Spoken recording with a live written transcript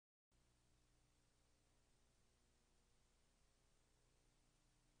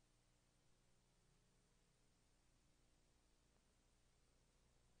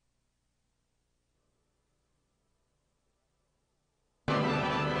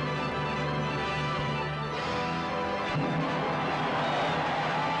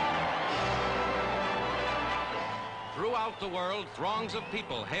Throughout the world, throngs of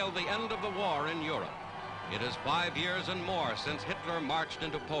people hail the end of the war in Europe. It is 5 years and more since Hitler marched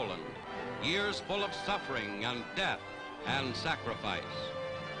into Poland. Years full of suffering and death and sacrifice.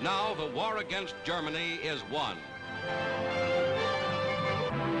 Now the war against Germany is won.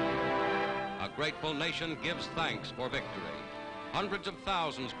 A grateful nation gives thanks for victory. Hundreds of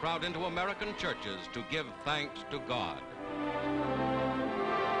thousands crowd into American churches to give thanks to God.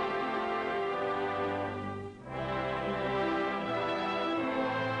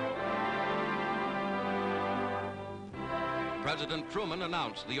 President Truman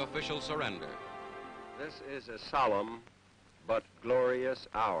announced the official surrender. This is a solemn but glorious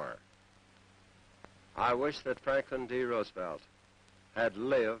hour. I wish that Franklin D. Roosevelt had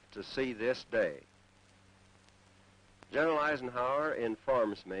lived to see this day. General Eisenhower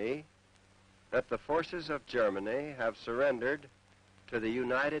informs me that the forces of Germany have surrendered to the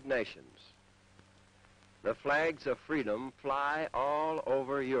United Nations. The flags of freedom fly all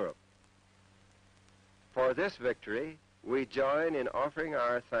over Europe. For this victory, we join in offering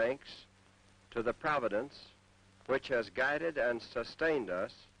our thanks to the Providence which has guided and sustained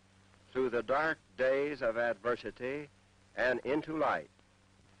us through the dark days of adversity and into light.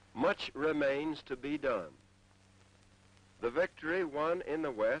 Much remains to be done. The victory won in the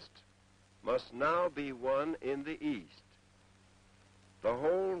West must now be won in the East. The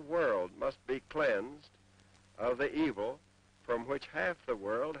whole world must be cleansed of the evil from which half the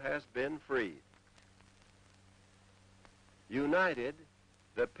world has been freed. United,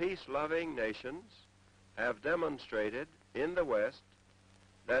 the peace-loving nations have demonstrated in the West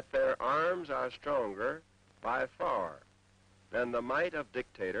that their arms are stronger by far than the might of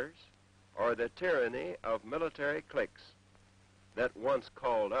dictators or the tyranny of military cliques that once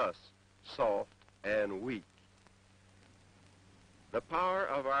called us soft and weak. The power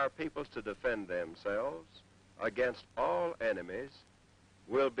of our peoples to defend themselves against all enemies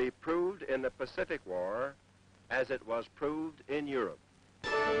will be proved in the Pacific War as it was proved in Europe.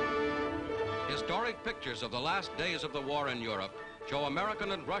 Historic pictures of the last days of the war in Europe show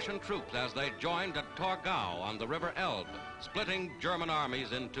American and Russian troops as they joined at Torgau on the River Elbe, splitting German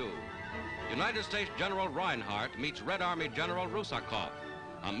armies in two. United States General Reinhardt meets Red Army General Rusakov,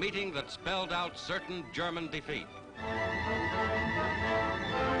 a meeting that spelled out certain German defeat.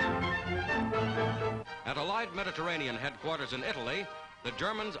 At Allied Mediterranean headquarters in Italy, the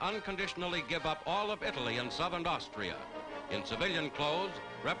Germans unconditionally give up all of Italy and southern Austria. In civilian clothes,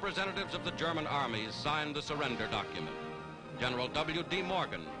 representatives of the German armies signed the surrender document. General W.D.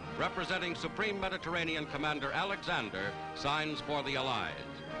 Morgan, representing Supreme Mediterranean Commander Alexander, signs for the Allies.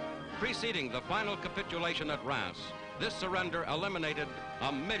 Preceding the final capitulation at Reims, this surrender eliminated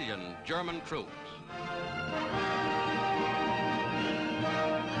 1 million German troops.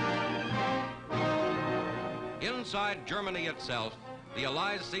 Inside Germany itself, the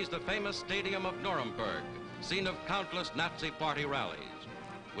Allies seized the famous Stadium of Nuremberg, scene of countless Nazi party rallies.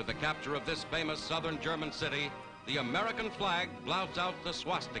 With the capture of this famous southern German city, the American flag flouts out the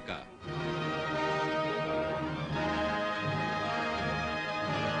swastika.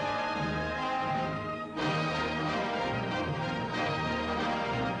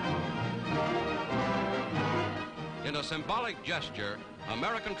 In a symbolic gesture,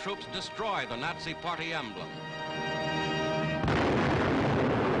 American troops destroy the Nazi party emblem.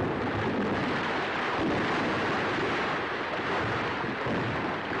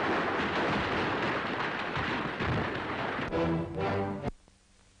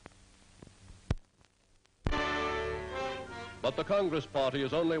 But the Congress Party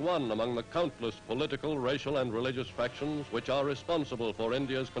is only one among the countless political, racial, and religious factions which are responsible for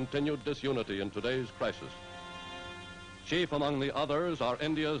India's continued disunity in today's crisis. Chief among the others are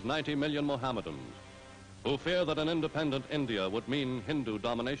India's 90 million Mohammedans, who fear that an independent India would mean Hindu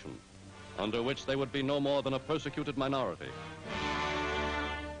domination, under which they would be no more than a persecuted minority.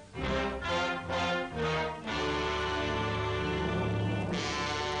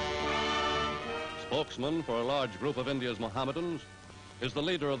 Spokesman for a large group of India's Mohammedans is the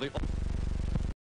leader of the